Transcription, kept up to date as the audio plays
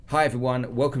Hi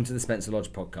everyone, welcome to the Spencer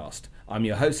Lodge podcast. I'm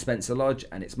your host Spencer Lodge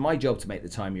and it's my job to make the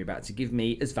time you're about to give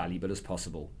me as valuable as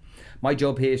possible. My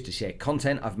job here is to share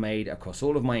content I've made across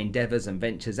all of my endeavours and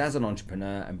ventures as an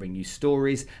entrepreneur and bring you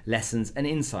stories, lessons and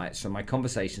insights from my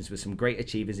conversations with some great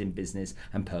achievers in business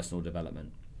and personal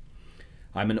development.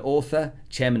 I'm an author,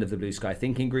 chairman of the Blue Sky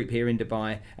Thinking Group here in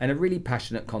Dubai and a really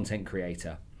passionate content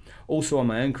creator. Also on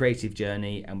my own creative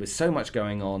journey, and with so much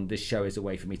going on, this show is a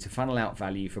way for me to funnel out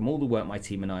value from all the work my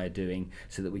team and I are doing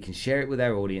so that we can share it with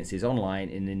our audiences online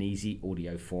in an easy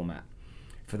audio format.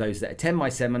 For those that attend my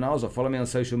seminars or follow me on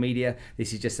social media,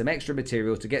 this is just some extra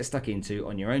material to get stuck into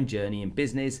on your own journey in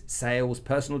business, sales,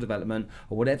 personal development,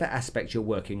 or whatever aspect you're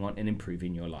working on in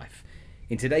improving your life.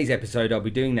 In today's episode, I'll be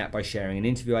doing that by sharing an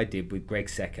interview I did with Greg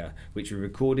Secker, which we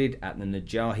recorded at the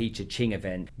Najahi Cha-Ching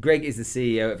event. Greg is the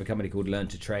CEO of a company called Learn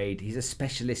to Trade. He's a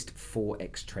specialist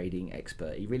forex trading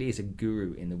expert. He really is a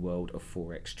guru in the world of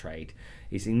forex trade.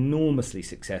 He's enormously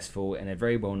successful and a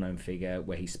very well-known figure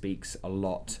where he speaks a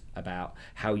lot about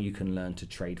how you can learn to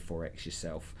trade forex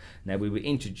yourself. Now, we were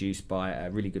introduced by a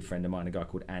really good friend of mine, a guy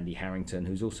called Andy Harrington,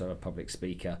 who's also a public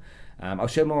speaker. I'll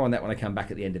share more on that when I come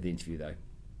back at the end of the interview, though.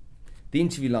 The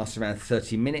interview lasts around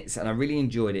 30 minutes and I really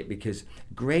enjoyed it because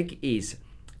Greg is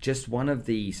just one of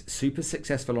these super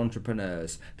successful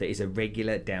entrepreneurs that is a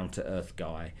regular down-to-earth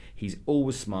guy. He's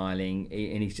always smiling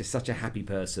and he's just such a happy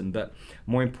person. But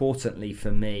more importantly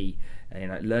for me,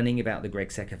 learning about the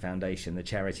Greg Secker Foundation, the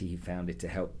charity he founded to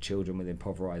help children with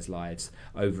impoverished lives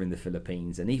over in the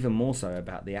Philippines, and even more so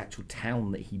about the actual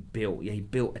town that he built. He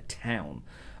built a town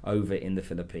over in the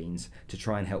Philippines to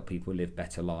try and help people live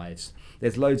better lives.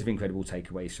 There's loads of incredible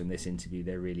takeaways from this interview,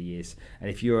 there really is.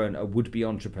 And if you're a would-be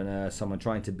entrepreneur, someone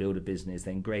trying to build a business,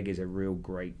 then Greg is a real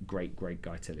great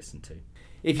guy to listen to.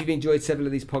 If you've enjoyed several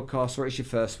of these podcasts or it's your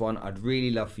first one, I'd really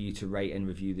love for you to rate and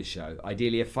review the show.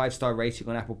 Ideally a 5-star rating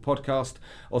on Apple Podcast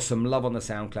or some love on the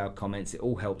SoundCloud comments. It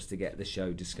all helps to get the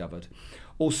show discovered.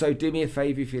 Also, do me a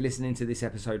favour if you're listening to this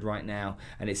episode right now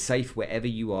and it's safe wherever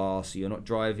you are, so you're not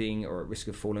driving or at risk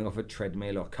of falling off a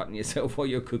treadmill or cutting yourself while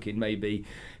you're cooking maybe,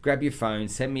 grab your phone,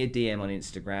 send me a DM on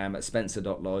Instagram at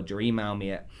spencer.lodge or email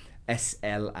me at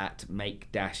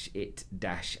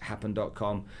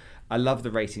sl@make-it-happen.com. I love the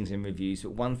ratings and reviews,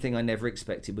 but one thing I never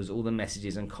expected was all the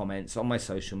messages and comments on my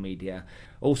social media.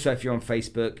 Also, if you're on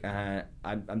Facebook,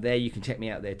 I'm there. You can check me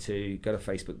out there too. Go to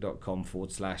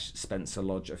facebook.com/Spencer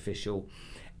Lodge Official.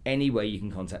 Any way you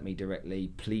can contact me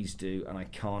directly, please do, and I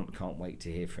can't wait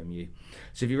to hear from you.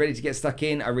 So if you're ready to get stuck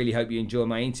in, I really hope you enjoy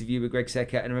my interview with Greg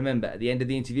Secker. And remember, at the end of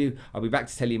the interview, I'll be back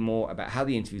to tell you more about how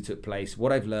the interview took place,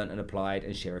 what I've learned and applied,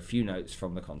 and share a few notes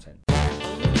from the content.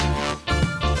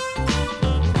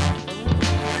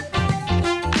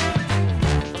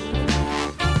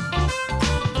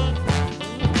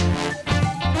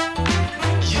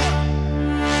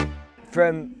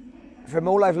 From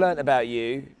all I've learnt about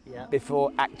you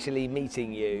before actually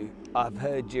meeting you, I've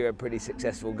heard you're a pretty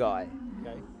successful guy.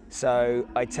 Okay. So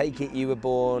I take it you were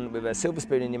born with a silver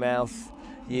spoon in your mouth.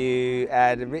 You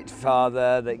had a rich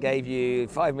father that gave you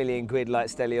 5 million quid like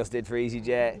Stelios did for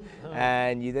EasyJet,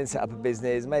 and you then set up a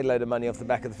business, made a load of money off the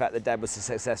back of the fact that Dad was so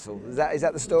successful. Is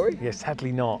that the story? Yes,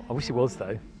 sadly not. I wish it was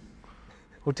though.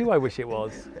 Or do I wish it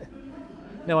was?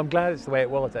 No, I'm glad it's the way it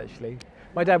was actually.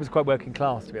 My dad was quite working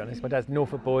class, to be honest. My dad's a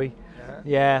Norfolk boy. Uh-huh.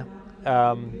 Yeah.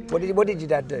 What did your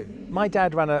dad do? My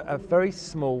dad ran a very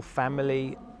small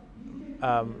family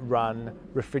run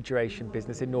refrigeration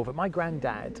business in Norfolk. My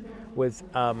granddad was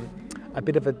a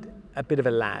bit of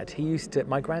a lad.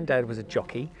 My granddad was a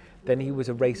jockey. Then he was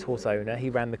a racehorse owner. He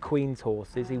ran the Queen's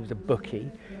horses. He was a bookie.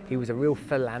 He was a real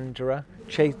philanderer.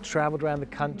 Travelled around the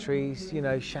countries,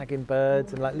 shagging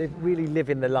birds and really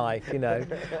living the life,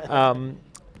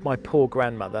 My poor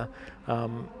grandmother,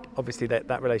 obviously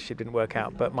that relationship didn't work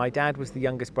out, but my dad was the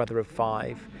youngest brother of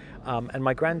 5, and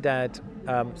my granddad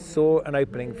saw an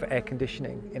opening for air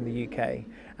conditioning in the UK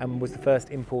and was the first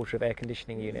importer of air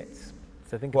conditioning units.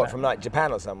 So from like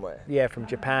Japan or somewhere? Yeah, from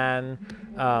Japan,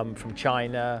 from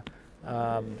China,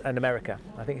 and America.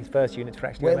 I think his first units were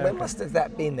actually America. When must have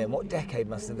that been then? What decade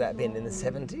must have that been? In the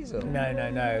 70s? Or?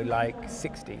 No, like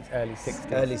 60s, early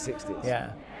 60s. Early 60s?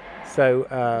 Yeah. So,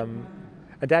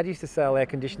 my dad used to sell air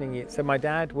conditioning units. So my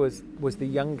dad was the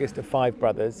youngest of 5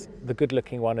 brothers, the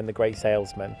good-looking one and the great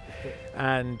salesman.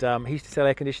 And he used to sell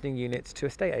air conditioning units to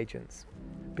estate agents.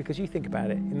 Because you think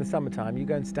about it, in the summertime, you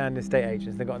go and stand in estate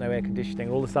agents, they've got no air conditioning,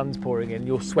 all the sun's pouring in,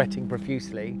 you're sweating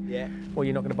profusely. Yeah. Well,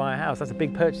 you're not going to buy a house. That's a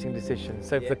big purchasing decision.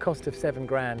 So for the cost of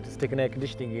 $7,000 to stick an air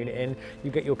conditioning unit in,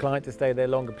 you get your client to stay there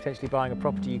longer, potentially buying a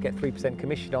property you get 3%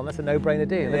 commission on. That's a no-brainer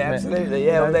deal, isn't it? Absolutely.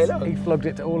 Yeah, all day long. He flogged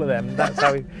it to all of them. That's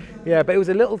how he. Yeah, but it was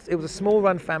a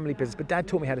small-run family business. But Dad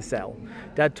taught me how to sell.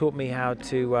 Dad taught me how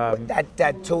to.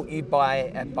 Dad taught you by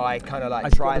kind of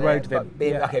like trying the road with him.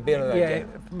 Being on the road. Yeah,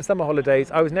 from summer holidays.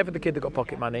 I was never the kid that got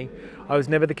pocket money. I was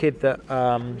never the kid that,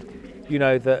 a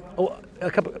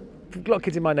lot of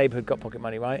kids in my neighbourhood got pocket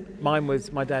money, right? Mine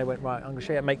was, my dad went, right, I'm going to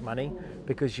show you how to make money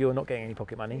because you're not getting any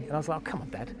pocket money. And I was like, oh, come on,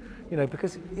 Dad.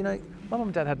 Because my mum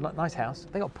and dad had a nice house.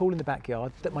 They got a pool in the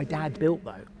backyard that my dad built,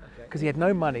 though. Because he had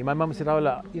no money. My mum said, oh,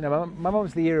 look, my mum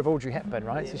was the year of Audrey Hepburn,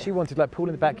 right? So she wanted pool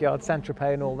in the backyard,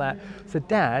 Saint-Tropez and all that. So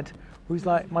Dad, who's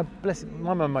like, my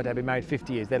mum and my dad have been married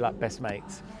 50 years. They're like best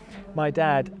mates. My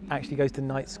dad actually goes to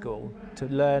night school to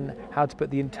learn how to put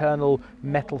the internal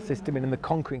metal system in and the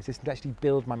concrete system to actually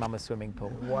build my mum a swimming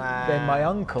pool. Wow. Then my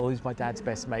uncle, who's my dad's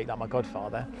best mate, like my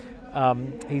godfather,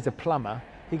 he's a plumber.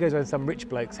 He goes over to some rich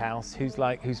bloke's house whose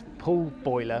pool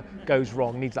boiler goes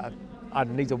wrong, needs a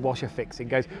washer fixing.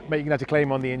 Goes, mate, you're going to have to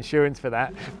claim on the insurance for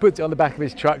that. Puts it on the back of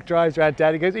his truck, drives around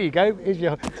Dad. He goes, here you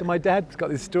go. So my dad's got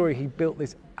this story. He built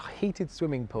this heated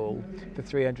swimming pool for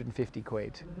 350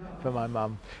 quid for my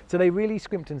mum. So they really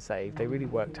scrimped and saved. They really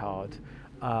worked hard.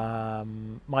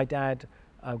 My dad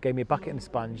gave me a bucket and a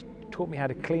sponge, taught me how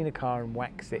to clean a car and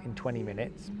wax it in 20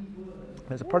 minutes.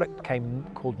 There's a product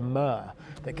called Myrrh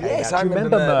that came out. Yes, I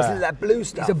remember Myrrh. Was it that blue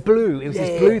stuff? It was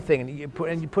this blue thing, and you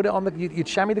put it on you'd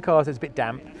chamois the car so it's a bit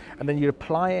damp, and then you'd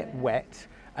apply it wet,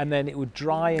 and then it would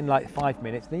dry in like 5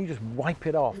 minutes. Then you just wipe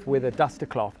it off with a duster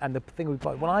cloth, and the thing would.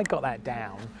 When I got that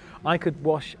down, I could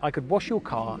wash your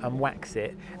car and wax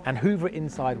it and hoover it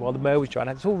inside while the Myrrh was drying.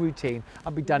 It's all routine.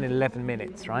 I'd be done in 11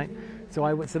 minutes, right?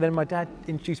 So then my dad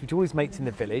introduced me to all his mates in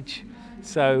the village.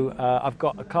 So I've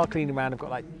got a car cleaning around. I've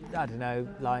got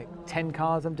 10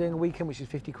 cars I'm doing a weekend, which is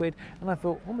 50 quid. And I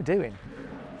thought, what am I doing?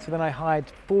 So then I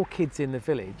hired 4 kids in the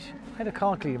village. I had a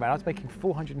car cleaning around. I was making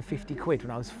 450 quid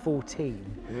when I was 14.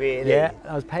 Really? Yeah,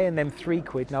 I was paying them 3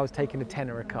 quid and I was taking a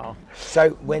tenner a car.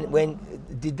 So when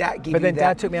did that give you that? But then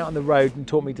Dad took me out on the road and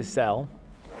taught me to sell.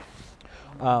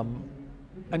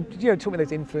 And taught me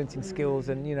those influencing skills,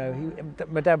 and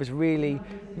my dad was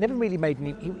never really made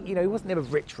any. He wasn't never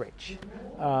rich,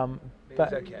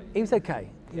 but he was okay.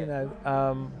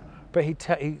 But he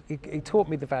taught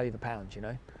me the value of the pound.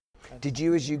 Did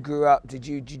you, as you grew up, did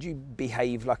you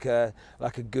behave like a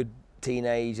good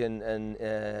teenage and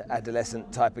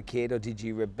adolescent type of kid, or did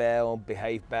you rebel,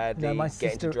 behave badly,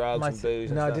 get into drugs and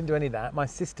booze? No, I didn't do any of that. My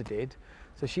sister did.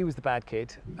 So she was the bad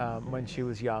kid when she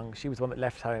was young. She was the one that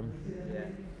left home,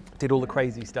 did all the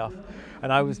crazy stuff.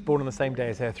 And I was born on the same day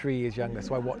as her, 3 years younger,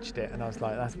 so I watched it and I was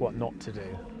like, that's what not to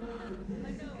do.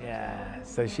 Yeah,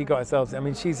 so she got herself,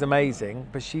 she's amazing,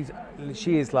 but she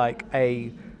is like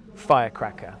a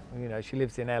firecracker. She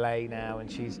lives in LA now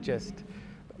and she's just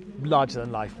larger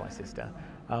than life, my sister.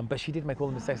 But she did make all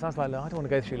the mistakes. And I was like, look, I don't want to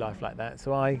go through life like that.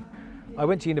 So I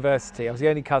went to university. I was the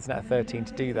only cousin out of 13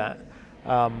 to do that.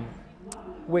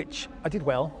 Which I did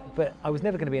well, but I was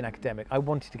never going to be an academic. I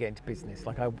wanted to get into business.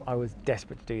 I was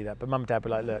desperate to do that. But Mum and Dad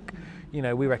were like, look,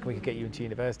 we reckon we could get you into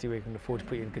university. We can afford to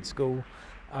put you in a good school.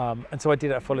 And so I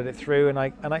did it. I followed it through, and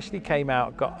I actually came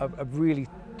out, got a really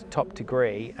top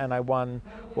degree, and I won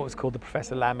what was called the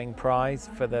Professor Lamming Prize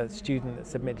for the student that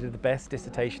submitted the best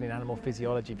dissertation in animal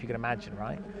physiology, if you can imagine,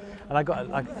 right? And I got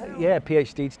a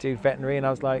PhD to do veterinary, and I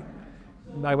was like,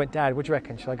 I went, Dad, what do you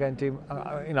reckon? Should I go and do,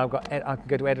 I can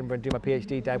go to Edinburgh and do my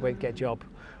PhD. Dad won't get a job.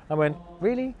 I went,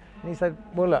 really? And he said,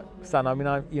 well, look, son,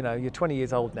 you're 20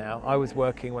 years old now. I was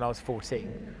working when I was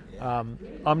 14.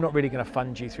 I'm not really going to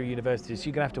fund you through university, so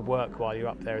you're going to have to work while you're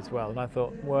up there as well. And I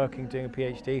thought, working, doing a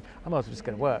PhD, I might as well just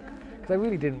going to work. Because I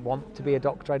really didn't want to be a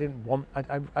doctor.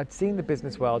 I'd seen the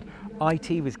business world.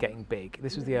 IT was getting big.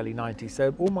 This was the early 90s.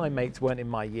 So all my mates weren't in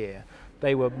my year.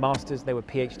 They were masters, they were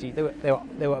PhD,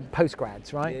 they were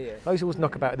postgrads, right? Yeah. I used to always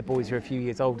knock about the boys who were a few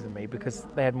years older than me because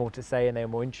they had more to say and they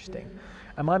were more interesting.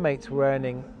 And my mates were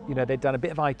earning, they'd done a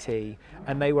bit of IT,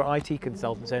 and they were IT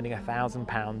consultants earning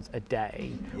 £1,000 a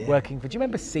day, working for, do you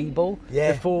remember Siebel?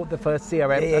 Yeah. Before the first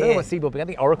CRM? I don't know what Siebel, but I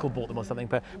think Oracle bought them or something,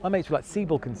 but my mates were like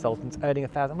Siebel consultants earning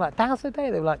 £1,000. I'm like, £1,000 a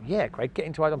day? They were like, yeah, Craig, get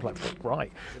into it. I'm like,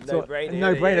 right. No-brainer.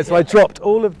 No-brainer. So I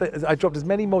dropped as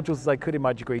many modules as I could in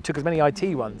my degree, took as many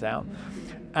IT ones out.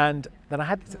 And then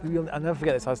I'll never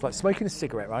forget this, I was like smoking a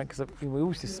cigarette, right? Because we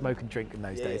always used to smoke and drink in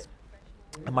those days.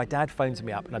 And my dad phones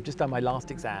me up, and I've just done my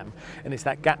last exam, and it's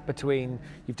that gap between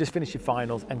you've just finished your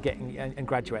finals and getting and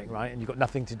graduating, right? And you've got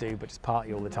nothing to do but just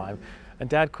party all the time. And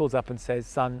Dad calls up and says,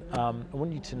 "Son, I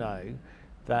want you to know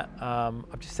that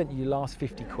I've just sent you your last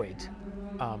 50 quid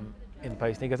in the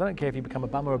post." And he goes, "I don't care if you become a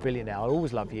bum or a billionaire. I'll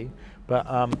always love you, but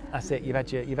that's it. You've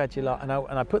had your last." And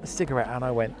I put the cigarette out, and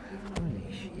I went,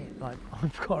 "Holy shit! Like,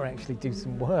 I've got to actually do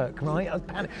some work, right?" I was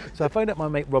panicked. So I phoned up my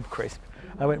mate Rob Crisp.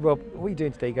 I went, "Rob, what are you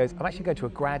doing today?" He goes, "I'm actually going to a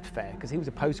grad fair," because he was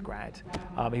a post-grad.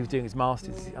 He was doing his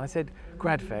masters. I said,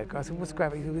 "Grad fair?" I said, "What's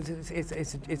grad fair?"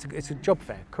 It's a job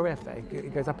fair, career fair.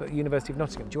 It goes up at the University of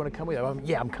Nottingham. "Do you want to come with me?"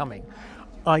 "Yeah, I'm coming."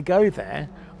 I go there,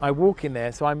 I walk in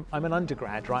there, so I'm an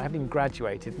undergrad, right? I haven't even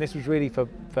graduated. And this was really for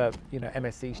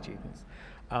MSc students.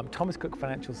 Thomas Cook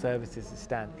Financial Services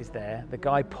is there. The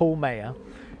guy, Paul Mayer,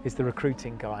 is the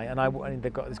recruiting guy, and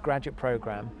they've got this graduate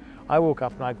program. I walk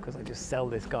up, and because I just sell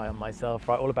this guy on myself,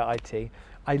 right, all about IT.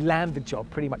 I land the job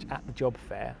pretty much at the job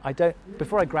fair.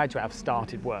 Before I graduate, I've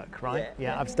started work, right?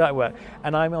 Yeah, I've started work,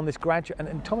 and I'm on this graduate.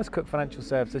 And Thomas Cook Financial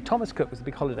Services. Thomas Cook was a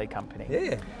big holiday company.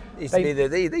 Yeah,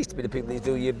 they used to be the people who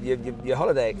do your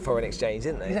holiday foreign exchange,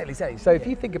 didn't they? Exactly. So if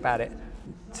you think about it,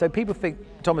 so people think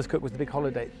Thomas Cook was the big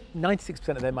holiday. 96%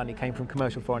 of their money came from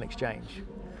commercial foreign exchange.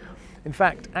 In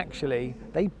fact, actually,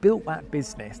 they built that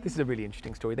business. This is a really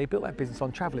interesting story. They built that business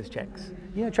on traveller's checks.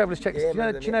 You know traveller's checks?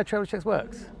 Yeah, do you know how traveller's checks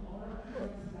works?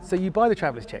 So you buy the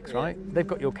traveller's checks, right? They've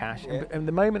got your cash. And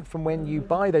the moment from when you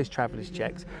buy those traveller's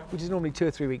checks, which is normally 2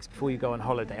 or 3 weeks before you go on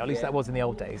holiday, or at least that was in the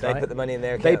old days, They right? put the money in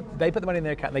their account. They put the money in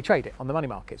their account and they trade it on the money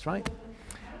markets, right?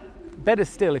 Better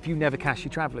still if you never cash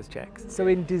your traveller's checks. So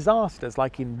in disasters,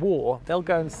 like in war, they'll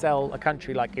go and sell a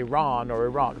country like Iran or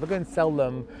Iraq, they'll go and sell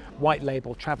them white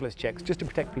label traveller's checks just to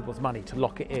protect people's money, to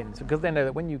lock it in. So, because they know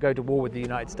that when you go to war with the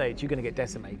United States, you're going to get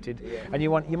decimated, and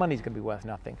your money's going to be worth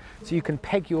nothing. So you can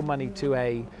peg your money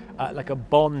to like a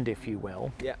bond, if you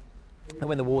will. Yeah. And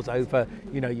when the war's over,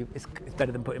 it's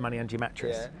better than putting money under your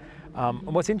mattress. Yeah.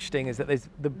 And what's interesting is that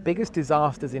the biggest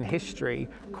disasters in history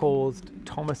caused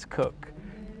Thomas Cook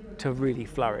to really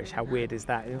flourish. How weird is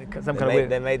that?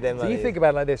 They made their money. So you think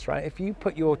about it like this, right? If you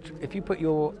put your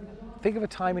think of a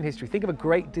time in history, think of a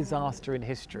great disaster in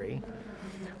history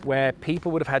where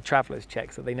people would have had traveller's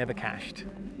checks that they never cashed.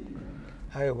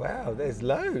 Oh wow, there's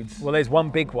loads. Well, there's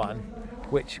one big one,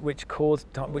 which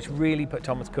really put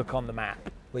Thomas Cook on the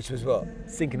map. Which was what?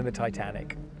 Sinking of the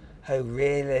Titanic. Oh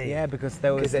really? Yeah, because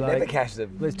there was they never cashed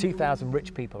them. There's 2,000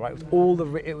 rich people, right? It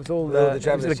was all the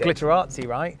traveller's checks. glitterati,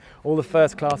 right? All the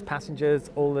first class passengers,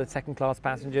 all the second class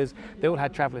passengers, they all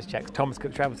had traveller's checks. Thomas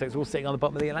Cook traveller's checks are all sitting on the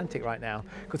bottom of the Atlantic right now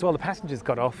because while the passengers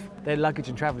got off, their luggage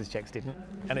and traveller's checks didn't,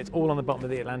 and it's all on the bottom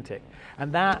of the Atlantic.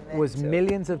 And that was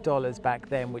millions of dollars back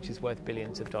then, which is worth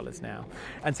billions of dollars now.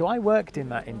 And so I worked in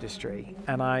that industry,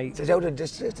 and So Jordan,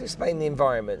 just to explain the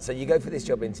environment. So you go for this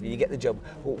job interview, you get the job.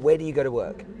 Where do you go to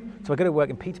work? So I go to work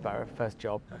in Peterborough, first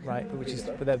job, right, which is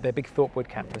their big Thorpewood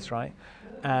campus, right?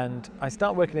 And I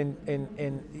start working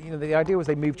in the idea was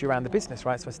they moved you around the business,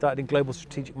 right? So I started in global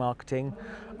strategic marketing,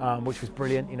 which was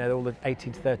brilliant, all the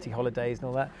 18 to 30 holidays and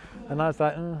all that. And I was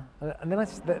like, and then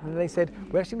they said,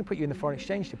 we're actually going to put you in the foreign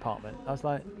exchange department. I was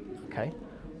like, okay.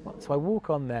 So I walk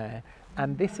on there,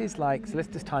 and this is like, so let's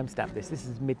just timestamp this. This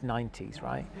is mid-90s,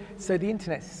 right? So the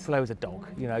internet's slow as a dog.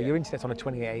 Your internet's on a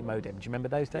 28 modem. Do you remember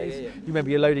those days? Yeah. You remember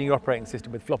you're loading your operating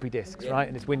system with floppy disks, right?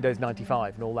 And it's Windows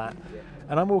 95 and all that. Yeah.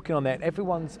 And I'm walking on there, and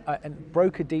everyone's and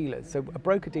broker dealers. So a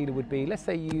broker dealer would be, let's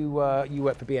say you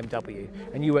work for BMW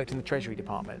and you worked in the Treasury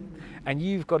department, and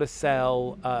you've got to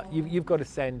sell, you've got to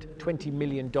send $20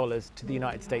 million to the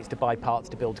United States to buy parts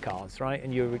to build cars, right?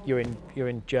 And you're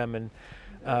in German.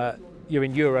 You're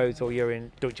in euros or you're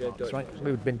in Deutschmarks, right? It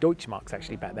would have been Deutschmarks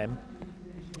actually back then.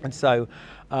 And so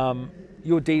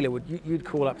your dealer you'd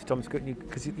call up to Thomas Cook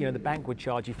because the bank would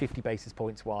charge you 50 basis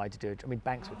points wide to do it. I mean,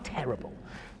 banks were terrible.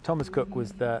 Thomas Cook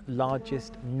was the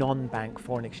largest non-bank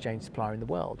foreign exchange supplier in the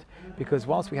world because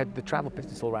whilst we had the travel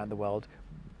business all around the world,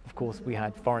 of course, we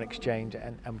had foreign exchange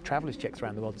and traveller's checks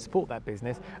around the world to support that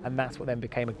business, and that's what then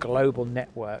became a global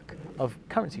network of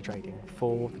currency trading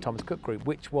for the Thomas Cook Group,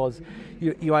 which was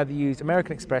you either used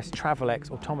American Express,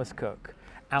 Travelex, or Thomas Cook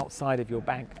outside of your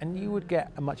bank, and you would get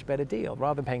a much better deal.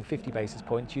 Rather than paying 50 basis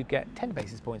points, you'd get 10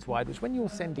 basis points wide, which when you're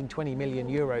sending 20 million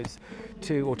euros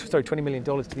 $20 million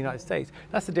to the United States,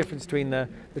 that's the difference between the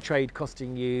trade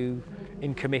costing you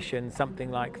in commission something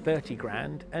like 30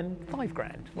 grand and 5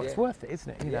 grand. Well, it's worth it,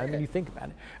 isn't it? When you think about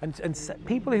it. And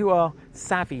people who are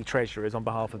savvy treasurers on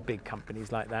behalf of big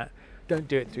companies like that don't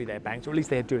do it through their banks, or at least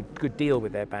they do a good deal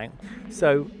with their bank.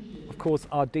 So of course,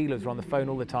 our dealers are on the phone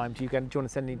all the time. Do you want to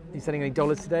send you sending any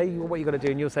dollars today? What are you got to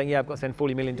do? And you're saying, yeah, I've got to send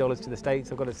 $40 million to the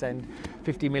States. I've got to send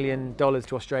 $50 million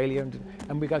to Australia.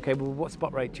 And we go, okay, well, what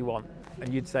spot rate do you want?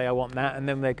 And you'd say, I want that. And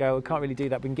then they go, I can't really do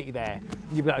that. We can get you there.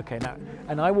 And you'd be like, okay, now.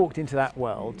 And I walked into that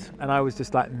world and I was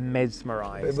just like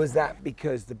mesmerized. Was that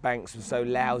because the banks were so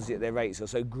lousy at their rates or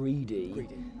so greedy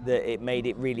that it made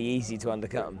it really easy to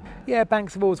undercut them? Yeah,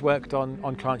 banks have always worked on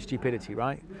client stupidity,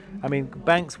 right? I mean,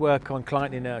 banks work on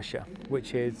client inertia,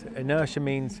 which is, inertia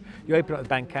means you open up the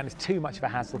bank account, it's too much of a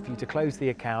hassle for you to close the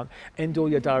account, end all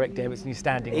your direct debits and your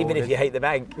standing orders. Even if you hate the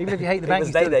bank. Even if you hate the bank,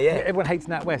 stay there, yeah. Everyone hates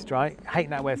NatWest, right? Hate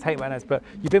NatWest, but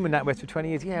you've been with NatWest for 20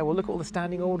 years. Yeah, well, look at all the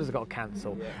standing orders I've got to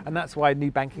cancel. Yeah. And that's why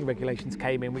new banking regulations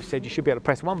came in, which said you should be able to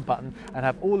press one button and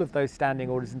have all of those standing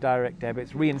orders and direct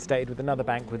debits reinstated with another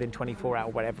bank within 24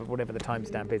 hours, whatever the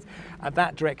timestamp is. And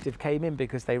that directive came in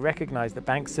because they recognized that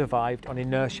banks survived on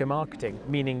inertia marketing,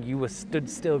 meaning you were stood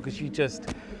still because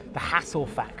the hassle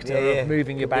factor of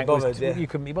moving your bank you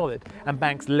couldn't be bothered. And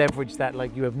banks leveraged that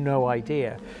like you have no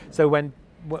idea. So when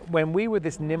we were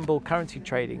this nimble currency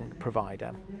trading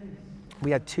provider, we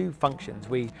had two functions.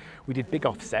 We did big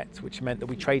offsets, which meant that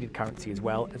we traded currency as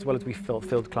well as we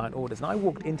filled client orders. And I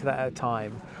walked into that at a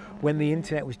time when the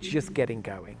internet was just getting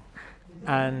going.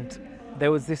 And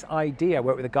there was this idea, I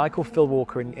worked with a guy called Phil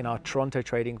Walker in our Toronto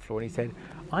trading floor, and he said,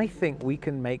 I think we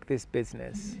can make this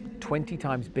business 20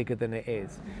 times bigger than it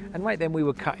is. And right then we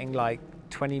were cutting like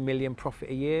 20 million profit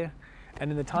a year. And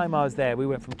in the time I was there, we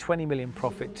went from 20 million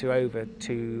profit to over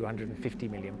 250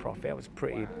 million profit. It was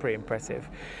pretty impressive.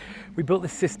 We built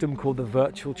this system called the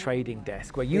virtual trading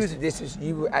desk, where you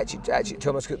were actually at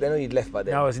Thomas Cook then, or you'd left by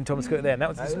then? No, I was in Thomas Cook then.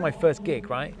 This was my first gig,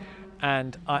 right?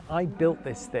 And I built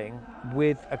this thing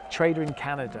with a trader in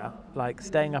Canada, like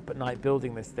staying up at night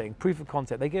building this thing. Proof of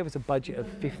concept. They gave us a budget of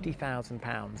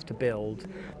 £50,000 to build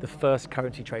the first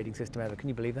currency trading system ever. Can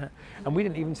you believe that? And we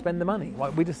didn't even spend the money.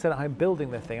 We just sat at home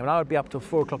building the thing. And I would be up till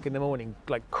 4 o'clock in the morning,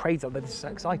 like crazy. This is so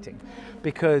exciting.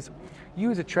 Because you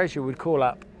as a treasurer would call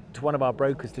up to one of our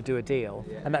brokers to do a deal,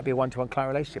 and that'd be a one-to-one client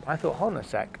relationship. I thought, hold on a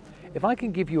sec. If I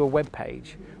can give you a web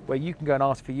page where you can go and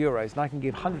ask for euros, and I can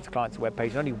give hundreds of clients a web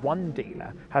page, and only one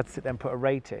dealer had to sit there and put a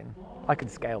rate in, I can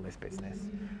scale this business.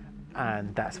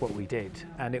 And that's what we did.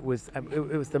 And it was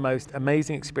the most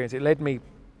amazing experience. It led me.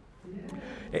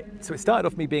 So it started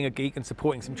off me being a geek and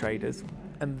supporting some traders,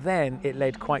 and then it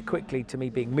led quite quickly to me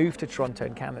being moved to Toronto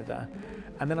in Canada.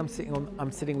 And then I'm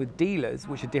sitting with dealers,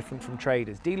 which are different from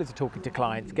traders. Dealers are talking to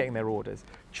clients, getting their orders.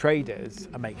 Traders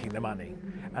are making the money,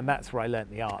 and that's where I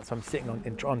learnt the art. So I'm sitting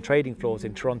on trading floors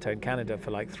in Toronto and Canada for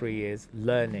like 3 years,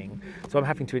 learning. So I'm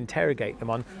having to interrogate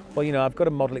them on, well, I've got to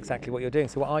model exactly what you're doing.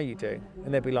 So what are you doing?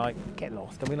 And they'd be like, get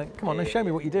lost. I'd be like, come on, now show me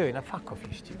what you're doing. Now fuck off,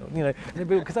 you stupid.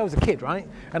 Because I was a kid, right?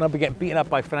 And I'd be getting beaten up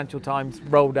by Financial Times,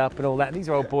 rolled up, and all that. And these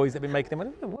are old boys that've been making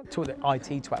them. What the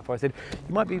IT twat for? I said,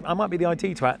 I might be the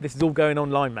IT twat. This is all going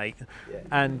online, mate. Yeah.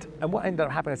 And what ended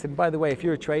up happening, I said, by the way, if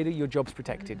you're a trader, your job's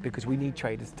protected because we need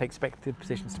traders to take speculative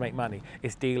positions to make money.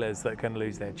 It's dealers that are going to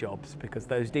lose their jobs because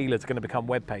those dealers are going to become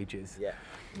web pages. Yeah.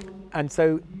 And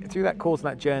so through that course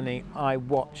and that journey, I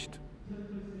watched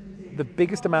the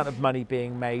biggest amount of money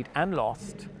being made and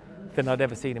lost than I'd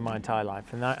ever seen in my entire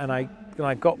life. And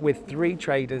I got with 3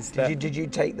 traders. Did you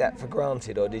take that for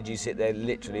granted, or did you sit there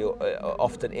literally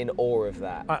often in awe of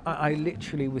that? I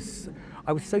literally was.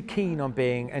 I was so keen on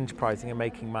being enterprising and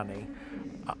making money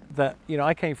that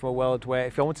I came from a world where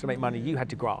if I wanted to make money, you had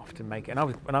to graft and make it, and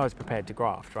I was prepared to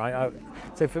graft, right?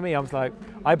 So for me, I was like,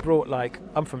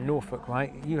 I'm from Norfolk,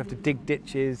 right? You have to dig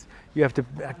ditches, you have to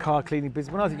car cleaning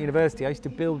business. When I was at university, I used to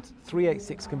build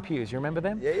 386 computers. You remember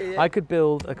them? Yeah. I could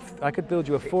build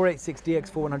you a 486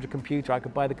 DX400 computer. I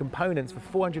could buy the components for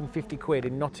 450 quid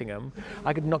in Nottingham.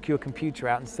 I could knock you a computer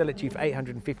out and sell it to you for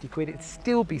 850 quid. It'd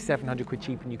still be 700 quid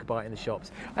cheaper than you could buy it in the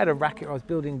shops. I had a racket where I was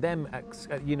building them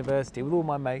at university with all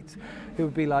my mates who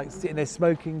would be like sitting there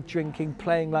smoking, drinking,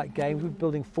 playing like games. We were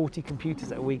building 40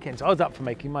 computers at a weekend. So I was up for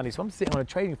making money. So I'm sitting on a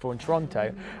trading floor in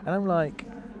Toronto and I'm like,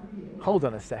 hold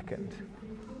on a second.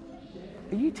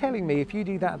 Are you telling me if you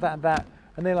do that,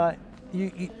 and they're like,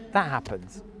 that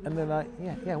happens? And they're like,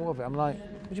 yeah, what of it? I'm like,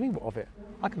 what do you mean what of it?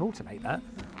 I can automate that.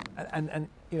 And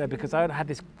because I had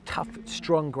this tough,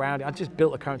 strong ground. I just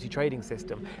built a currency trading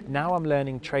system. Now I'm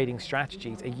learning trading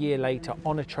strategies a year later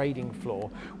on a trading floor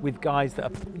with guys that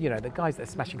are, the guys that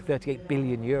are smashing 38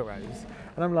 billion euros.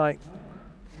 And I'm like,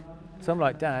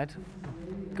 Dad,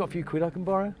 got a few quid I can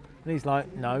borrow? And he's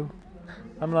like, no.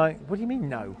 I'm like, what do you mean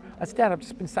no? I said, Dad, I've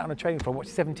just been sat on a trading floor and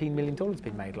watched $17 million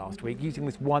been made last week using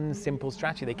this one simple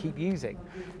strategy they keep using.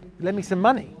 Lend me some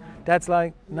money. Dad's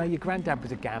like, no, your granddad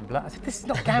was a gambler. I said, this is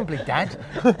not gambling, Dad.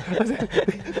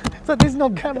 It's like, this is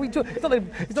not gambling.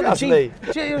 It's not a cheat.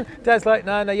 Dad's like,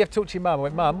 no, you have to talk to your mum. I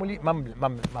went, Mum,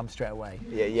 Mum straight away.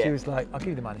 Yeah. She was like, I'll give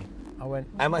you the money. I went,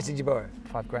 how much did you borrow?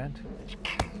 $5,000.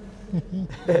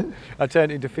 I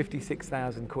turned it into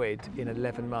 56,000 quid in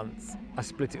 11 months. I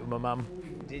split it with my mum.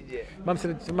 Did you? Mum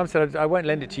said, I won't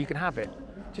lend it to you, you can have it.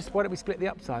 Just why don't we split the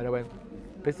upside? I went,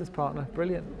 business partner,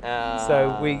 brilliant.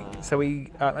 So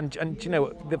we and do you know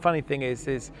what the funny thing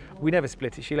is we never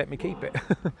split it. She let me keep it.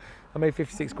 I made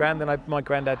 56 grand. Then my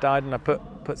granddad died, and I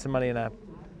put some money in a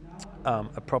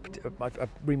property. I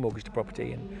remortgaged a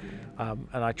property, and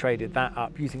I traded that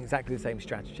up using exactly the same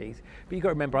strategies. But you got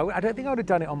to remember, I don't think I would have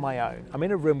done it on my own. I'm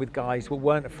in a room with guys who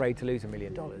weren't afraid to lose $1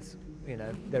 million. You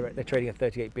know, they're trading a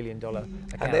 $38 billion account.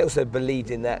 And they also believed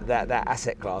in that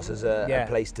asset class as a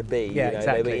place to be. Yeah,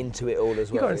 exactly. They were into it all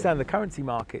as well. You've got to understand the currency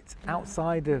markets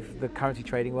outside of the currency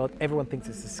trading world. Everyone thinks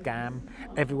it's a scam.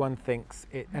 Everyone thinks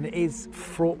it, and it is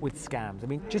fraught with scams. I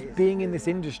mean, just being in this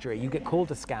industry, you get called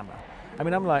a scammer. I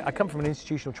mean, I come from an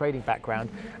institutional trading background,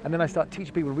 and then I start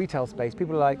teaching people retail space.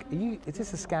 People are like, is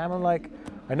this a scam? I'm like,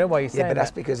 I know why you're saying that. Yeah, but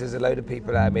that's because there's a load of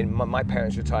people. I mean, my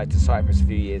parents retired to Cyprus a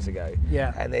few years ago.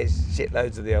 Yeah. And there's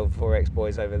shitloads of the old forex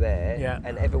boys over there. Yeah.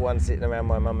 And everyone's sitting around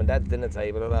my mum and dad's dinner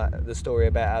table, and like the story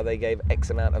about how they gave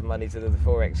X amount of money to the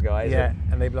forex guys. Yeah.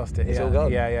 And they've lost it. It's all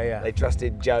gone. Yeah. They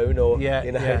trusted Joan or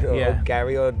or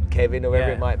Gary or Kevin or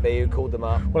whoever it might be who called them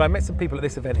up. Well, I met some people at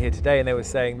this event here today, and they were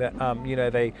saying that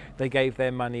they gave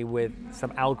their money with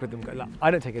some algorithm. Look, I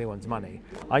don't take anyone's money.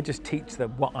 I just teach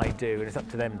them what I do, and it's up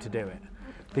to them to do it.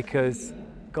 Because,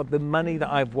 God, the money that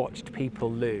I've watched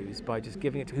people lose by just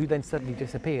giving it to who then suddenly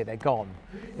disappear, they're gone.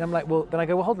 And I'm like, then I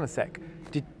go, hold on a sec.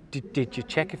 Did you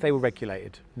check if they were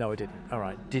regulated? No, I didn't. All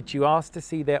right. Did you ask to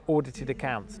see their audited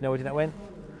accounts? No, I didn't. I went,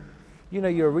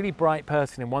 you're a really bright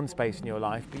person in one space in your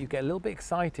life, but you get a little bit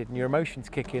excited and your emotions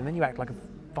kick in, and then you act like a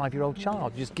 5-year-old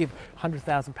child. You just give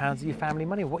 £100,000 of your family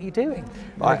money. What are you doing?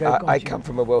 I come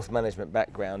from a wealth management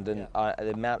background, and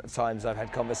the amount of times I've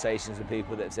had conversations with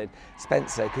people that have said,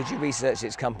 Spencer, could you research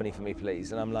this company for me,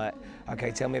 please? And I'm like,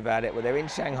 okay, tell me about it. Well, they're in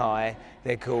Shanghai.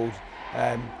 They're called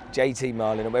JT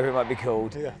Marlin, or whatever it might be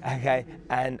called. Yeah. Okay,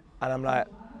 and I'm like,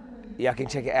 yeah, I can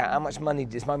check it out. How much money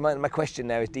did my question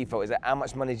there is default is that how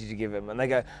much money did you give them? And they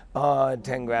go,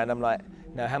 10 grand. I'm like,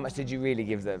 no, how much did you really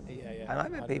give them? Yeah. And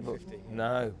I've had people,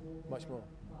 no, much more,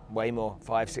 way more,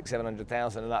 500, 600,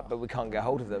 700,000 and that, but we can't get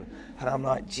hold of them. And I'm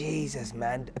like, Jesus,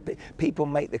 man, people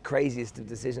make the craziest of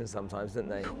decisions sometimes, don't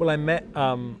they? Well, I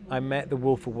met the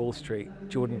Wolf of Wall Street,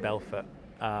 Jordan Belfort,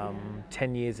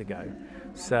 10 years ago.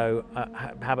 So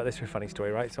how about this for a funny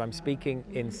story, right? So I'm speaking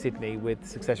in Sydney with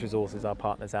Success Resources, our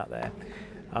partners out there.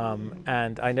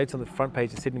 And I noticed on the front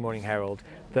page of Sydney Morning Herald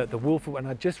that the Wolf of, and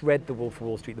I just read The Wolf of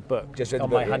Wall Street, the book, on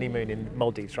my honeymoon in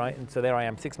Maldives, right? And so there I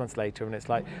am 6 months later, and it's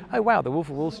like, oh wow, The Wolf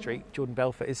of Wall Street, Jordan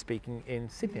Belfort is speaking in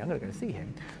Sydney. I'm going to go see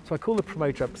him. So I call the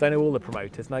promoter up, because I know all the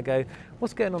promoters, and I go,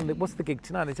 what's going on? What's the gig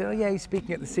tonight? And they say, oh yeah, he's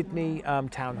speaking at the Sydney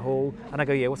Town Hall. And I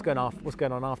go, yeah, what's going on afterwards?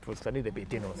 Because I knew there'd be a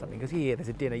dinner or something. He goes, yeah, there's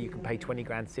a dinner. You can pay 20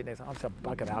 grand to sit next. I'm so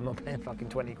bugger that. I'm not paying fucking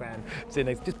 20 grand to sit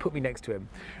next. Just put me next to him.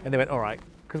 And they went, all right,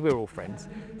 because we're all friends.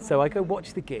 So I go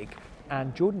watch the gig,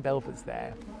 and Jordan Belfort's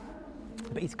there,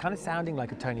 but he's kind of sounding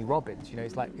like a Tony Robbins,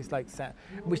 it's like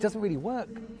which doesn't really work,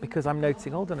 because I'm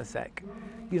noticing, hold on a sec,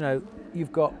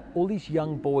 you've got all these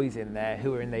young boys in there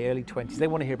who are in their early 20s. They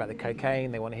want to hear about the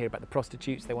cocaine, they want to hear about the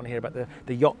prostitutes, they want to hear about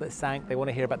the yacht that sank, they want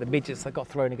to hear about the midgets that got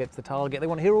thrown against the target, they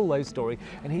want to hear all those stories,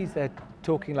 and he's there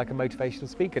talking like a motivational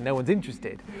speaker. No one's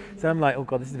interested. So I'm like, oh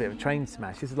God, this is a bit of a train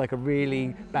smash. This is like a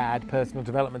really bad personal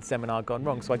development seminar gone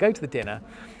wrong. So I go to the dinner,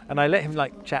 and I let him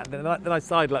chat, then I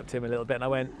sidle up to him a little bit, and I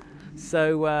went,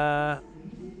 so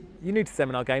you new to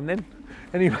seminar game then?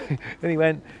 And he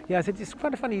went, yeah. I said, it's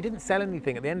kind of funny, you didn't sell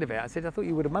anything at the end of it. I said, I thought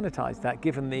you would have monetized that,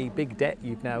 given the big debt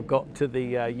you've now got to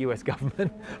the US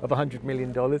government of $100 million.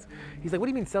 He's like, what do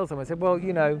you mean sell some? I said, well,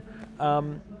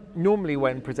 normally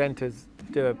when presenters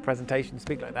do a presentation,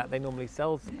 speak like that, they normally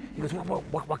sell. He goes,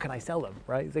 what can I sell them,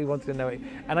 right? So he wanted to know it.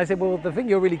 And I said, well, the thing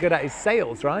you're really good at is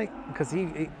sales, right? Because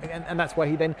and that's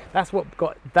why that's what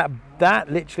got,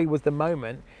 that literally was the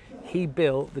moment he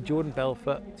built the Jordan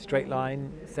Belfort straight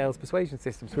line sales persuasion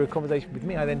system through a conversation with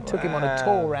me. I then took him on a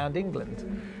tour around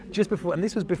England just before, and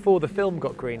this was before the film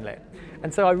got greenlit.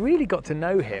 And so I really got to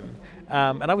know him,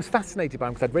 and I was fascinated by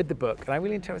him because I'd read the book, and I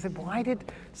really enjoyed it. I said, why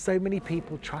did so many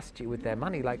people trust you with their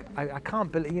money? Like, I can't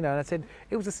believe, and I said,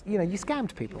 it was, you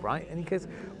scammed people, right? And he goes,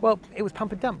 well, it was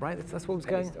pump and dump, right? That's what was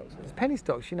going on. It was penny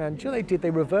stocks, and what they did, they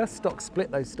reverse stock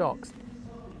split those stocks.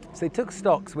 So they took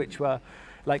stocks which were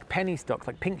like penny stocks,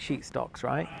 like pink sheet stocks,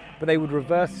 right? But they would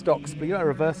reverse stock split. You know what a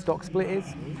reverse stock split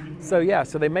is?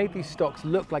 So they made these stocks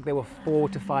look like they were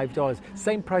 $4 to $5.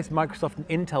 Same price Microsoft and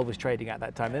Intel was trading at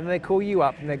that time. And then they call you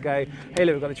up and they go, hey,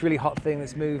 look, we've got this really hot thing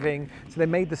that's moving. So they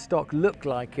made the stock look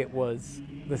like it was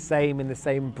the same in the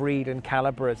same breed and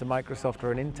caliber as a Microsoft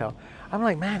or an Intel. I'm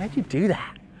like, man, how'd you do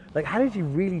that? Like, how did you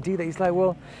really do that? He's like,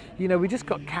 well, we just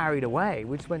got carried away.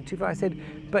 We just went too far. I said,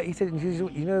 but he said,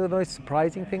 the most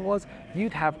surprising thing was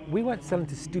we weren't selling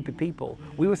to stupid people.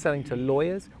 We were selling to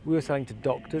lawyers. We were selling to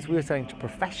doctors. We were selling to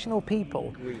professional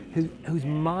people whose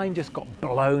mind just got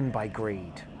blown by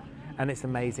greed. And it's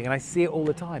amazing. And I see it all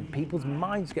the time. People's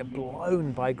minds get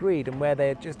blown by greed, and where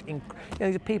they're just,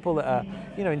 these are people that are,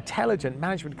 intelligent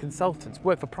management consultants,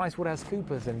 work for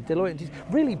PricewaterhouseCoopers and Deloitte, these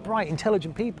really bright,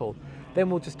 intelligent people. Then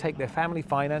we'll just take their family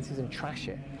finances and trash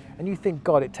it. And you think,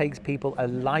 God, it takes people a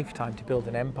lifetime to build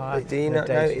an empire. Do you not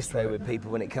notice, though, with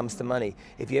people when it comes to money,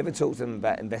 if you ever talk to them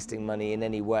about investing money in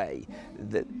any way,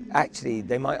 that actually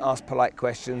they might ask polite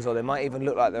questions, or they might even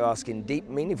look like they're asking deep,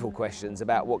 meaningful questions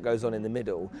about what goes on in the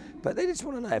middle, but they just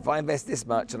want to know, if I invest this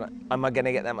much, am I going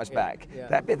to get that much back? Yeah.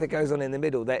 That bit that goes on in the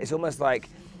middle, it's almost like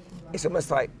they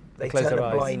turn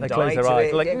a blind eye to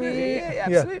it. Like, yeah,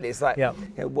 absolutely. It's like,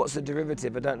 what's the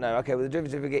derivative? I don't know. Okay, well, the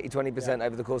derivative will get you 20%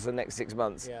 over the course of the next 6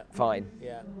 months. Yeah. Fine.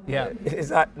 Yeah.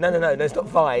 It's like, no, it's not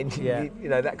fine. Yeah.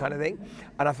 That kind of thing.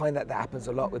 And I find that happens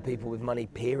a lot with people with money,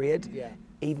 period. Yeah.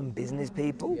 Even business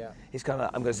people. Yeah. It's kind of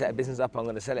like, I'm going to set a business up, I'm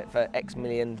going to sell it for X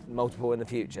million multiple in the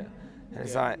future. And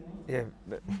it's like,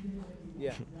 but...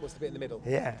 Yeah, what's the bit in the middle?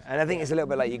 Yeah, and I think it's a little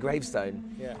bit like your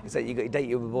gravestone. Yeah. It's like you got your date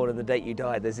you were born and the date you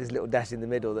died. There's this little dash in the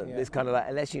middle that it's kind of like,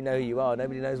 unless you know who you are,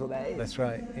 nobody knows what that is. That's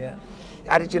right, yeah.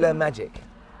 How did you learn magic?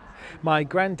 My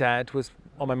granddad was,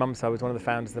 on my mum's side, was one of the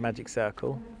founders of the Magic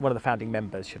Circle, one of the founding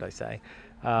members, should I say.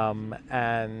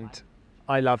 And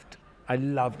I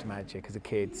loved magic as a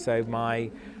kid. So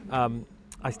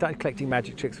I started collecting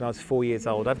magic tricks when I was 4 years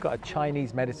old. I've got a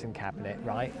Chinese medicine cabinet,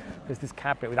 right? There's this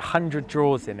cabinet with 100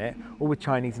 drawers in it, all with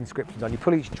Chinese inscriptions on. You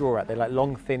pull each drawer out, they're like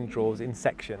long, thin drawers in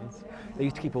sections. They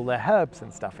used to keep all their herbs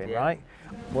and stuff in, right?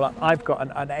 Well, I've got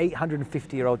an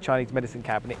 850-year-old Chinese medicine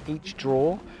cabinet. Each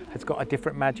drawer has got a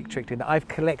different magic trick in that I've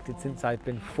collected since I've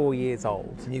been 4 years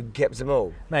old. And you kept them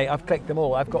all? Mate, I've collected them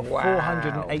all. I've got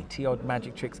 480-odd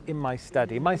magic tricks in my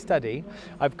study. In my study,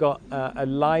 I've got a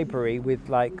library with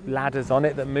like ladders on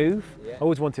it that move. I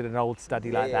always wanted an old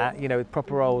study like that, with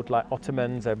proper old like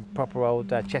ottomans and proper old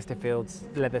Chesterfield's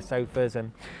leather sofas,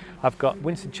 and I've got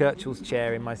Winston Churchill's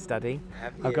chair in my study.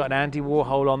 I've got an Andy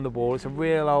Warhol on the wall. It's a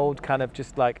real old kind of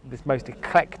just like this most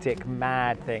eclectic,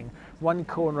 mad thing. One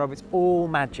corner of it's all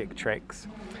magic tricks.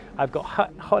 I've got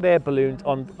hot air balloons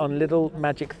on little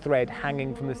magic thread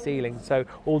hanging from the ceiling, so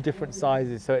all different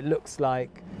sizes. So it looks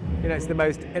like, it's the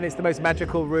most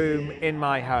magical room in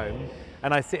my home.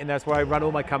 And I sit in there, that's where I run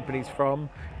all my companies from.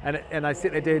 And I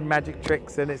sit there doing magic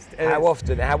tricks, and How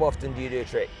often do you do a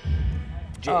trick?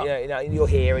 You're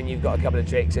here and you've got a couple of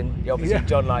tricks, and obviously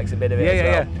John likes a bit of it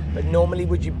as well. But normally,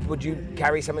 would you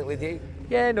carry something with you?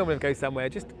 Yeah, normally I'd go somewhere.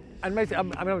 I'm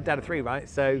a dad of three, right?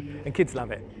 So, and kids love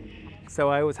it. So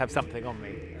I always have something on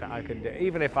me that I can do.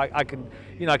 Even if I can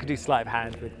do sleight of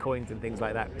hand with coins and things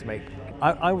like that to make.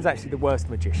 I was actually the worst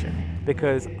magician,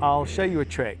 because I'll show you a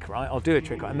trick, right? I'll do a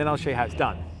trick, and then I'll show you how it's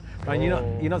done. Right?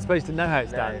 You're not supposed to know how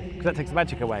it's done, because that takes the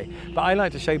magic away. But I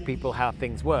like to show people how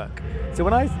things work. So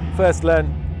when I first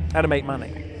learned how to make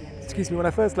money,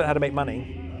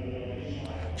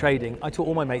 trading, I taught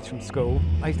all my mates from school.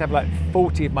 I used to have like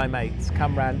 40 of my mates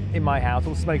come round in my house,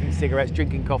 all smoking cigarettes,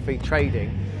 drinking coffee,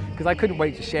 trading, because I couldn't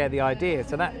wait to share the idea.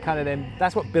 So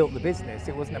that's what built the business.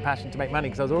 It wasn't a passion to make money,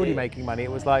 because I was already making money.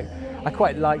 It was like, I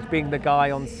quite liked being the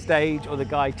guy on stage or the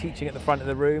guy teaching at the front of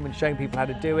the room and showing people how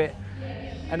to do it.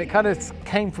 And it kind of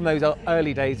came from those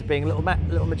early days of being a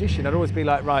little magician. I'd always be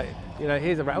like, right,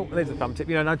 there's a thumb tip,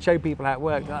 and I'd show people how it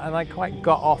worked. And I quite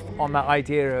got off on that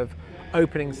idea of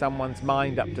opening someone's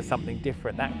mind up to something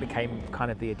different. That became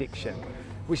kind of the addiction,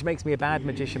 which makes me a bad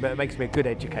magician, but it makes me a good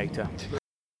educator.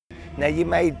 Now you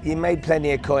made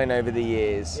plenty of coin over the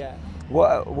years. Yeah.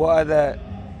 What are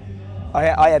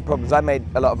I had problems. I made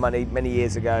a lot of money many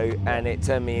years ago, and it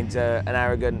turned me into an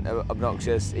arrogant,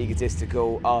 obnoxious,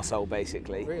 egotistical arsehole,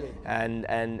 basically. Really?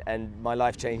 And my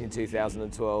life changed in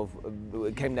 2012.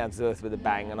 It came down to earth with a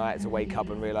bang, and I had to wake up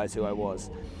and realise who I was.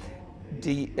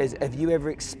 Have you ever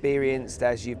experienced,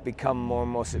 as you've become more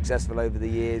and more successful over the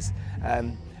years,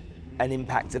 an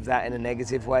impact of that in a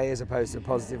negative way as opposed to a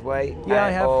positive way? Yeah, I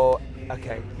have.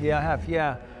 Okay. Yeah, I have.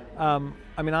 Yeah.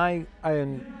 I mean, I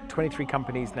own 23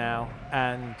 companies now,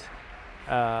 and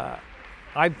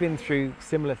I've been through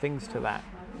similar things to that,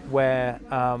 where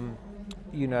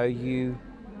you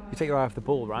take your eye off the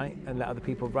ball, right, and let other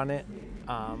people run it,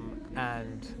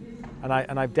 and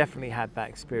I've definitely had that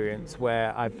experience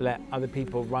where I've let other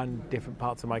people run different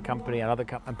parts of my company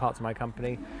and parts of my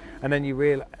company, and then you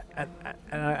realize,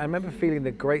 and I remember feeling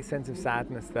the great sense of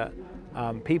sadness that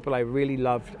people I really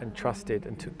loved and trusted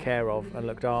and took care of and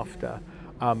looked after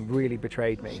really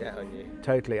betrayed me. Shit on you.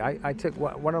 Totally. I took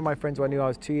one of my friends who I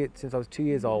knew since I was 2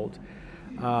 years old.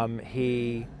 I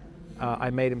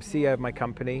made him CEO of my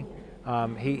company.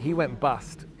 He went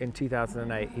bust in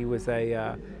 2008. He was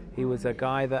a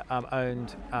guy that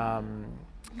owned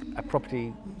a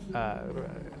property,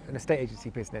 an estate agency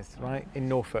business, right, in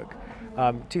Norfolk.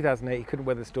 2008, he couldn't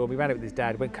weather the storm. He ran it with his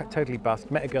dad, went totally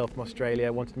bust, met a girl from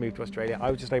Australia, wanted to move to Australia.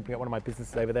 I was just opening up one of my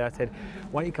businesses over there. I said,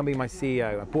 why don't you come be my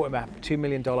CEO? I bought him a $2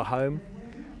 million home,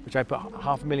 which I put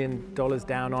 $500,000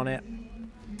 down on it.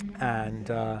 And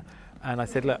I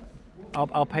said, look,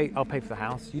 I'll pay for the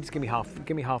house. You just give me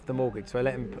half the mortgage. So I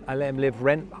let him live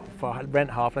rent half. And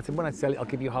I said, when I sell it, I'll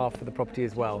give you half for the property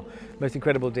as well. Most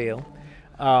incredible deal.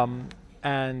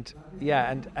 And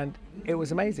it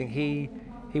was amazing.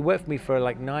 He worked for me for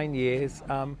like 9 years.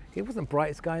 He wasn't the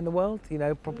brightest guy in the world,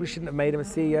 probably shouldn't have made him a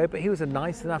CEO, but he was a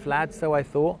nice enough lad, so I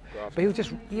thought. But he was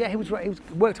just, he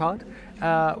worked hard,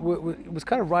 was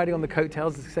kind of riding on the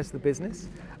coattails of the success of the business.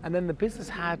 And then the business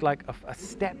had like a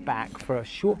step back for a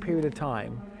short period of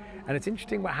time. And it's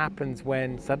interesting what happens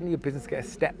when suddenly your business gets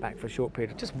a step back for a short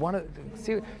period. Just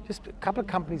a couple of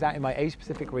companies out in my Asia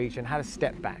Pacific region had a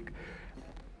step back.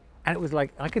 And it was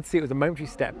like, I could see it was a momentary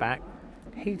step back.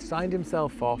 He signed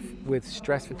himself off with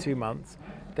stress for 2 months,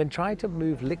 then tried to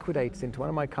move liquidators into one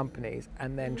of my companies,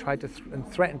 and then tried to and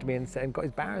threatened me and got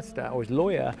his barrister or his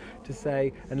lawyer to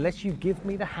say, unless you give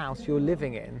me the house you're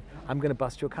living in, I'm going to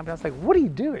bust your company. I was like, what are you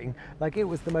doing? Like, it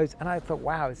was the most, and I thought,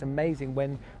 wow, it's amazing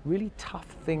when really tough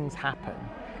things happen.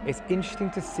 It's interesting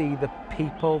to see the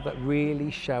people that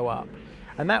really show up.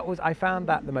 And I found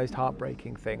that the most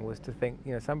heartbreaking thing was to think,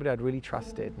 somebody I'd really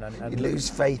trusted. And you lose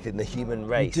faith in the human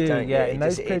race, you do, don't you? Yeah, in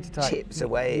those periods of time, chips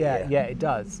away. Yeah, it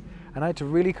does. And I had to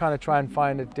really kind of try and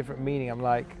find a different meaning. I'm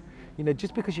like,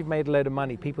 just because you've made a load of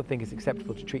money, people think it's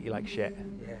acceptable to treat you like shit.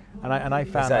 Yeah. And I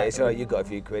found that. So you got a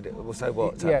few quid. Well, so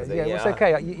what? Yeah, it's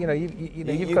okay.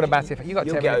 You've got a massive. You got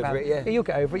you'll £10 get million. over it. Yeah. You'll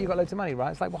get over it. You got loads of money,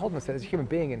 right? It's like, well, hold on a second. There's a human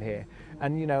being in here,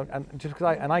 and and just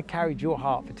because I carried your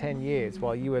heart for 10 years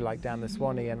while you were like down the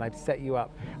Swanee, and I'd set you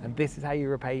up, and this is how you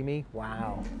repay me.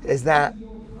 Wow. Has that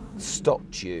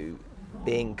stopped you?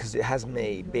 Because it has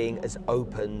me being as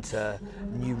open to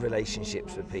new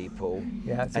relationships with people.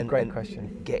 Yeah, that's a great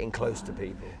question. Getting close to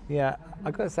people. Yeah,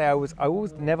 I've got to say I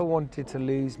always never wanted to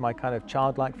lose my kind of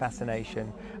childlike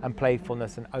fascination and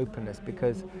playfulness and openness,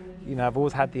 because I've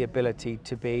always had the ability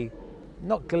to be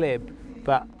not glib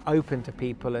but open to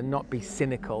people and not be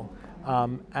cynical.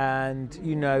 And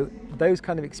those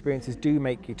kind of experiences do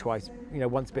make you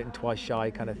once bitten twice shy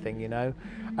kind of thing,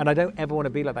 and I don't ever want to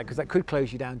be like that, because that could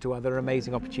close you down to other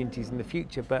amazing opportunities in the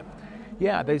future. But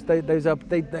yeah, those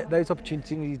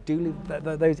opportunities do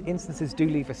leave, those instances do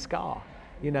leave a scar,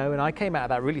 and I came out of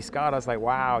that really scarred. I was like,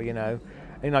 wow,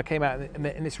 and I came out, and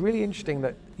it's really interesting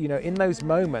that in those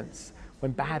moments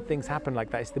when bad things happen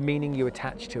like that, it's the meaning you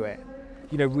attach to it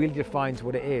really defines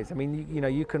what it is. I mean,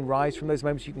 you can rise from those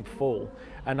moments, you can fall.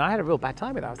 And I had a real bad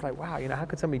time with that. I was like, wow, how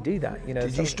could somebody do that?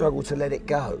 Did you struggle to let it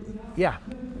go? Yeah,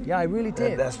 I really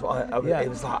did. That's what it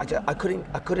was like. I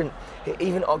couldn't. It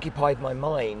even occupied my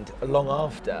mind long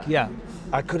after. Yeah.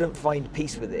 I couldn't find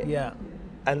peace with it. Yeah.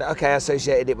 And okay, I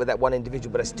associated it with that one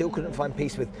individual, but I still couldn't find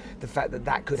peace with the fact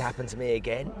that could happen to me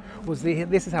again. Well,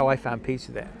 this is how I found peace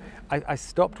with it. I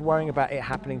stopped worrying about it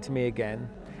happening to me again,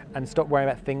 and stop worrying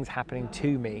about things happening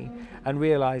to me, and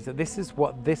realize that this is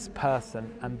what this person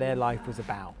and their life was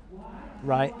about,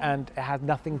 right? And it had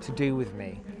nothing to do with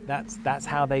me. That's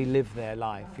how they live their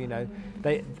life, Yeah,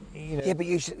 but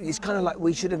it's kind of like,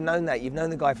 we should have known that. You've known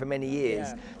the guy for many years,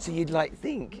 so you'd like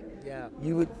think, Yeah.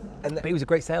 You would, But he was a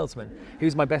great salesman. He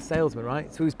was my best salesman,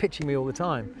 right? So he was pitching me all the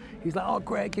time. He was like, oh,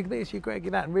 Greg, you're this, you're Greg,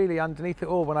 you're that. And really underneath it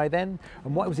all, and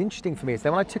what was interesting for me is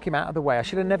that when I took him out of the way, I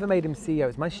should have never made him CEO.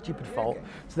 It's my stupid fault.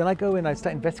 So then I go in, I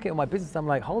start investigating my business. I'm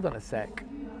like, hold on a sec.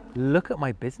 Look at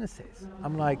my businesses.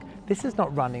 I'm like, this is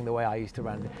not running the way I used to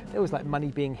run. There was like money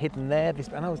being hidden there.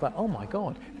 And I was like, oh my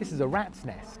God, this is a rat's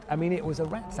nest. I mean, it was a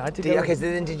rat's nest. Okay, so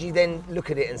then did you then look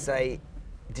at it and say,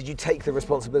 did you take the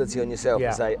responsibility on yourself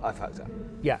and say, I fucked up?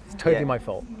 Yeah, it's totally my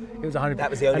fault. It was 100%. That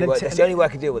was the only way. That's the only way I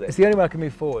could deal with it. It's the only way I can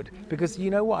move forward. Because you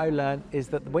know what I learned is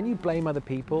that when you blame other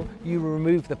people, you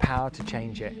remove the power to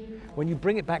change it. When you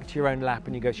bring it back to your own lap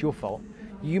and you go, it's your fault.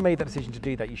 You made that decision to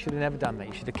do that. You should have never done that.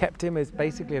 You should have kept him as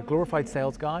basically a glorified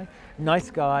sales guy, nice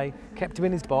guy, kept him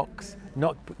in his box.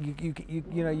 Not you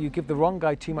give the wrong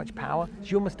guy too much power.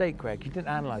 It's your mistake, Greg. You didn't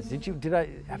analyze. And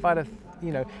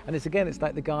it's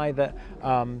like the guy that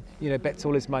bets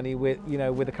all his money with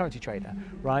a currency trader,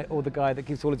 right? Or the guy that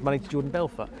gives all his money to Jordan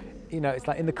Belfort. It's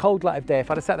like in the cold light of day, if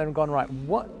I'd have sat there and gone, right,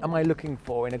 what am I looking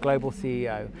for in a global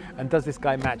CEO? And does this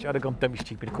guy match? I'd have gone, don't be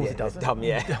stupid, of course it doesn't. Dumb,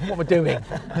 yeah. What am I doing?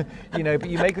 But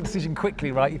you make a decision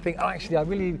quickly, right? You think, oh, actually, I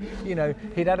really,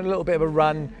 he'd had a little bit of a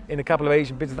run in a couple of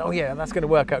Asian businesses. Oh yeah, that's going to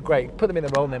work out great. Put them in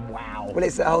the role and then wow. Well,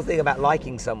 it's the whole thing about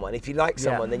liking someone. If you like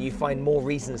someone, then you find more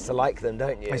reasons to like them,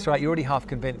 don't you? That's right, you're already half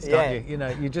convinced, aren't you?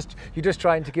 You're just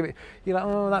trying to give it, you're like,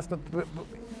 oh, that's not,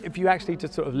 if you actually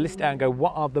just sort of list out and go,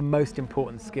 what are the most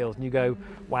important skills? And you go,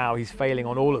 wow, he's failing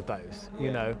on all of those.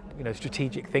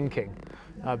 Strategic thinking,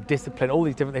 discipline, all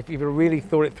these different. If you've really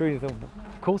thought it through, you think,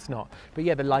 of course not. But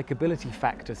yeah, the likability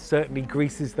factor certainly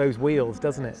greases those wheels,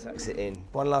 doesn't it? Sucks it in.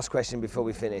 One last question before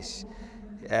we finish.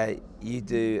 You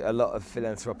do a lot of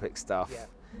philanthropic stuff,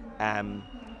 and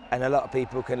a lot of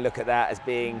people can look at that as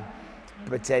being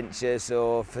pretentious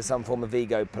or for some form of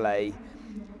ego play.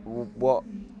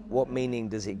 What meaning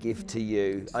does it give to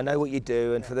you? I know what you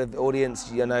do, and for the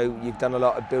audience, you've done a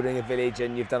lot of building a village,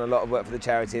 and you've done a lot of work for the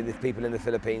charity and the people in the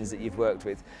Philippines that you've worked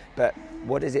with. But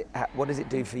what does it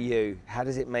do for you? How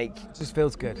does it make? It just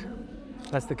feels good.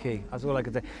 That's the key. That's all I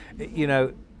can say.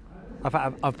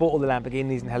 I've bought all the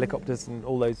Lamborghinis and helicopters and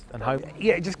all those and home.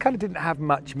 Yeah, it just kind of didn't have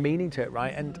much meaning to it,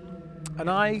 right? And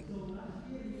I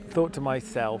thought to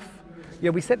myself,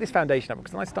 we set this foundation up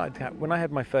because when I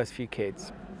had my first few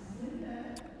kids.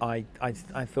 I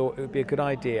thought it would be a good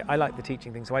idea. I like the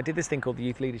teaching thing, so I did this thing called the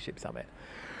Youth Leadership Summit.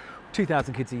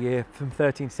 2,000 kids a year from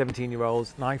 13 to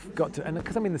 17-year-olds, and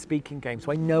because I'm in the speaking game,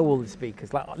 so I know all the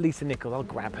speakers, like Lisa Nichols, I'll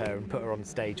grab her and put her on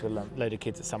stage with a load of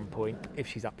kids at some point, if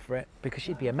she's up for it, because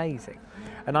she'd be amazing.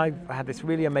 And I had this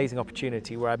really amazing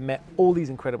opportunity where I met all these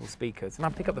incredible speakers, and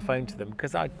I'd pick up the phone to them,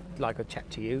 because I'd like to chat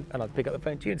to you, and I'd pick up the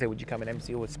phone to you and say, would you come and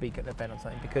MC or speak at an event or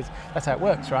something, because that's how it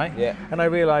works, right? Yeah. And I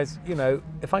realised,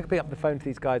 if I could pick up the phone to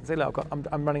these guys and say, look,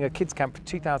 I'm running a kids camp for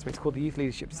 2,000, it's called the Youth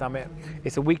Leadership Summit,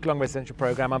 it's a week-long residential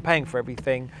programme, I'm paying for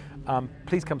everything.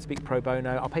 Please come speak pro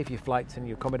bono. I'll pay for your flights and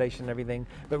your accommodation and everything,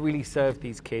 but really serve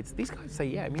these kids. These guys say,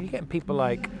 yeah. I mean, you're getting people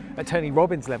like at Tony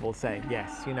Robbins level saying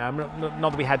yes. Not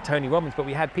that we had Tony Robbins, but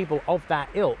we had people of that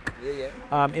ilk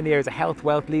in the areas of health,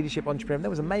 wealth, leadership, entrepreneurship.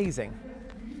 That was amazing.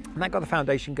 And that got the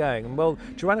foundation going. And well,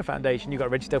 to run a foundation, you've got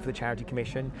to register for the Charity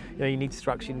Commission. You need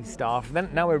structure, you need staff. And then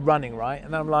now we're running, right?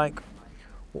 And I'm like,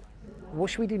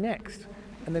 what should we do next?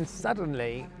 And then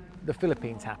suddenly, the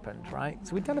Philippines happened, right?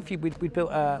 So we'd done we'd built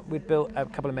a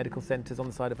couple of medical centres on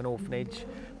the side of an orphanage,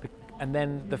 and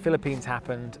then the Philippines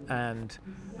happened, and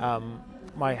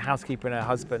my housekeeper and her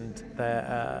husband,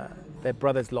 their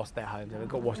brothers lost their homes, and they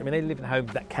got washed. I mean, they live in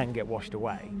homes that can get washed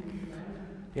away.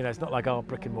 It's not like our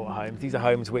brick and mortar homes. These are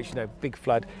homes which, big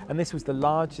flood, and this was the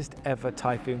largest ever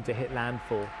typhoon to hit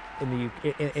landfall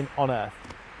on Earth.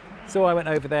 So I went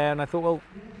over there, and I thought, well,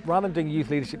 rather than doing a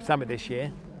Youth Leadership Summit this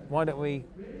year, why don't we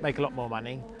make a lot more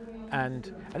money?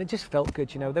 And it just felt good,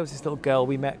 There was this little girl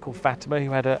we met called Fatima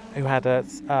who had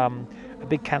a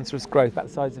big cancerous growth about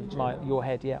the size of your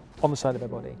head, on the side of her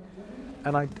body.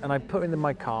 And I put her in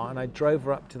my car and I drove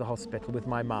her up to the hospital with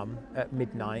my mum at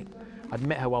midnight. I'd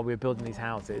met her while we were building these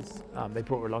houses. They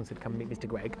brought her along, said, come meet Mr.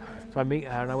 Greg. So I meet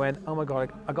her and I went, oh my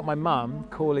God, I got my mum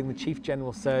calling the Chief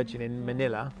General Surgeon in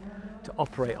Manila to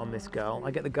operate on this girl.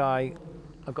 I get the guy.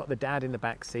 I've got the dad in the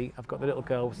back seat. I've got the little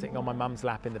girl sitting on my mum's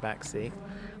lap in the back seat.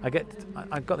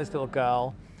 I've got this little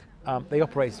girl. They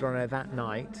operated on her that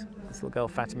night. This little girl,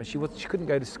 Fatima. She couldn't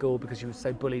go to school because she was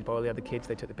so bullied by all the other kids.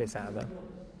 They took the piss out of her.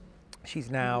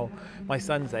 She's now my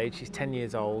son's age. She's 10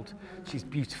 years old. She's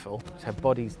beautiful. Her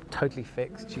body's totally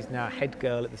fixed. She's now a head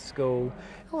girl at the school.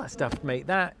 All that stuff, mate.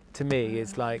 That to me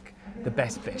is like the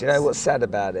best bit. Do you know what's sad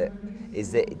about it?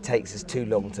 Is that it takes us too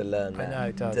long to learn that. I know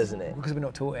it does, doesn't it? Because we're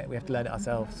not taught it. We have to learn it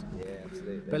ourselves. Yeah,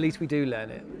 absolutely. But at least we do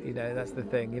learn it. You know, that's the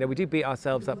thing. You know, we do beat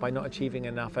ourselves up by not achieving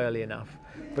enough early enough.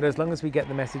 But as long as we get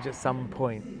the message at some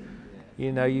point,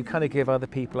 you know, you kind of give other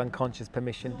people unconscious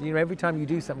permission. You know, every time you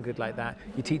do something good like that,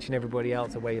 you're teaching everybody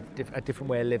else a different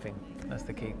way of living. That's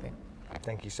the key thing.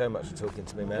 Thank you so much for talking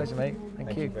to me, man. Pleasure, mate.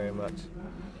 Thank you very much.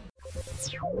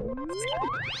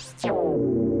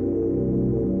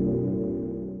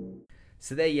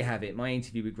 So there you have it, my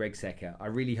interview with Greg Secker. I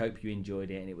really hope you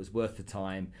enjoyed it and it was worth the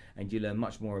time, and you learned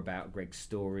much more about Greg's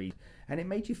story, and it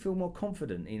made you feel more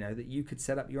confident, you know, that you could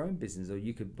set up your own business, or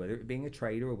you could, whether it being a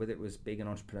trader or whether it was being an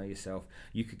entrepreneur yourself,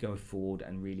 you could go forward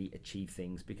and really achieve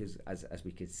things, because as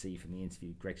we could see from the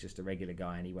interview, Greg's just a regular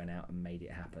guy and he went out and made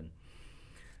it happen.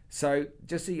 So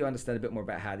just so you understand a bit more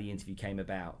about how the interview came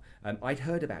about, I'd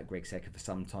heard about Greg Secker for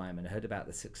some time and heard about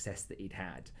the success that he'd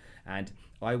had. And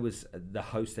I was the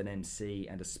host and MC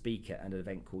and a speaker at an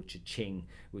event called Cha-Ching,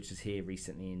 which was here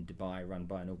recently in Dubai, run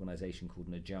by an organisation called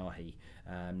Najahi.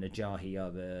 Najahi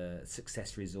are the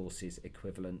Success Resources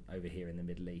equivalent over here in the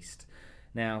Middle East.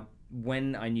 Now,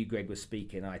 when I knew Greg was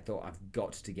speaking, I thought, I've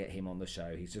got to get him on the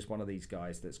show. He's just one of these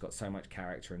guys that's got so much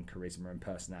character and charisma and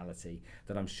personality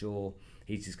that I'm sure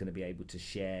he's just going to be able to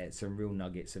share some real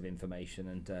nuggets of information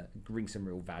and bring some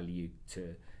real value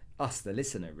to us, the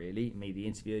listener, really. Me, the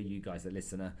interviewer, you guys, the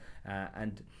listener.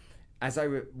 And as I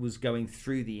was going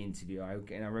through the interview, I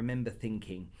remember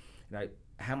thinking, you know,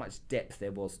 how much depth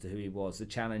there was to who he was, the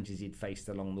challenges he'd faced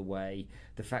along the way,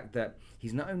 the fact that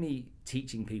he's not only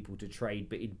teaching people to trade,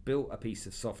 but he'd built a piece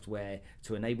of software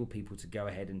to enable people to go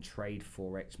ahead and trade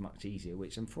forex much easier,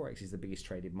 and forex is the biggest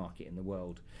traded market in the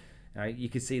world. You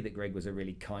could see that Greg was a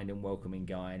really kind and welcoming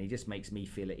guy, and he just makes me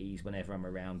feel at ease whenever I'm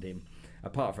around him.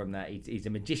 Apart from that, he's a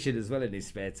magician as well in his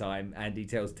spare time, and he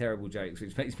tells terrible jokes,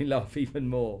 which makes me laugh even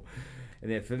more. And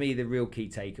then for me, the real key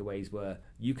takeaways were,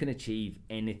 you can achieve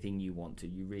anything you want to,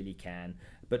 you really can.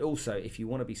 But also, if you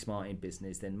want to be smart in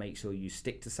business, then make sure you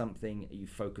stick to something, you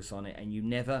focus on it, and you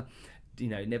never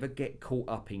get caught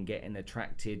up in getting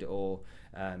attracted or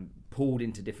pulled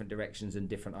into different directions and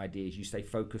different ideas. You stay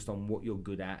focused on what you're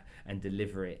good at and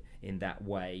deliver it in that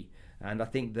way. And I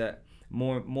think that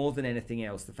more than anything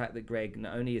else, the fact that Greg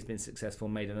not only has been successful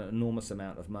and made an enormous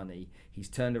amount of money, he's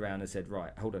turned around and said,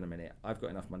 right, hold on a minute, I've got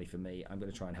enough money for me, I'm going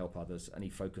to try and help others. And he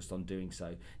focused on doing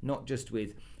so, not just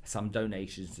with some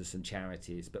donations to some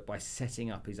charities, but by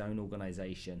setting up his own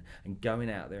organization and going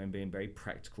out there and being very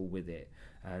practical with it.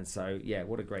 And so, yeah,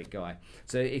 what a great guy.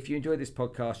 So if you enjoyed this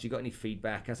podcast, you got any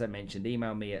feedback, as I mentioned,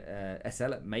 email me at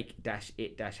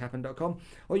sl@make-it-happen.com,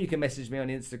 or you can message me on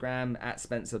Instagram at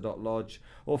spencer.lodge,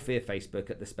 or via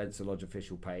Facebook at the Spencer Lodge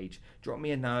official page. Drop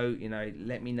me a note,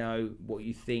 let me know what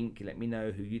you think, let me know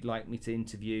who you'd like me to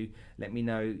interview, let me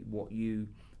know what you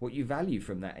value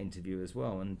from that interview as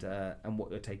well, and what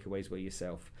your takeaways were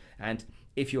yourself. And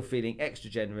if you're feeling extra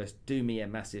generous, do me a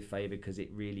massive favor, because it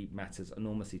really matters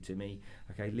enormously to me.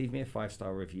 Okay, leave me a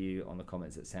 5-star review on the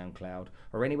comments at SoundCloud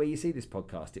or anywhere you see this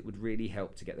podcast. It would really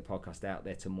help to get the podcast out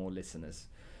there to more listeners.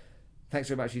 Thanks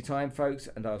very much for your time, folks,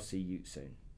 and I'll see you soon.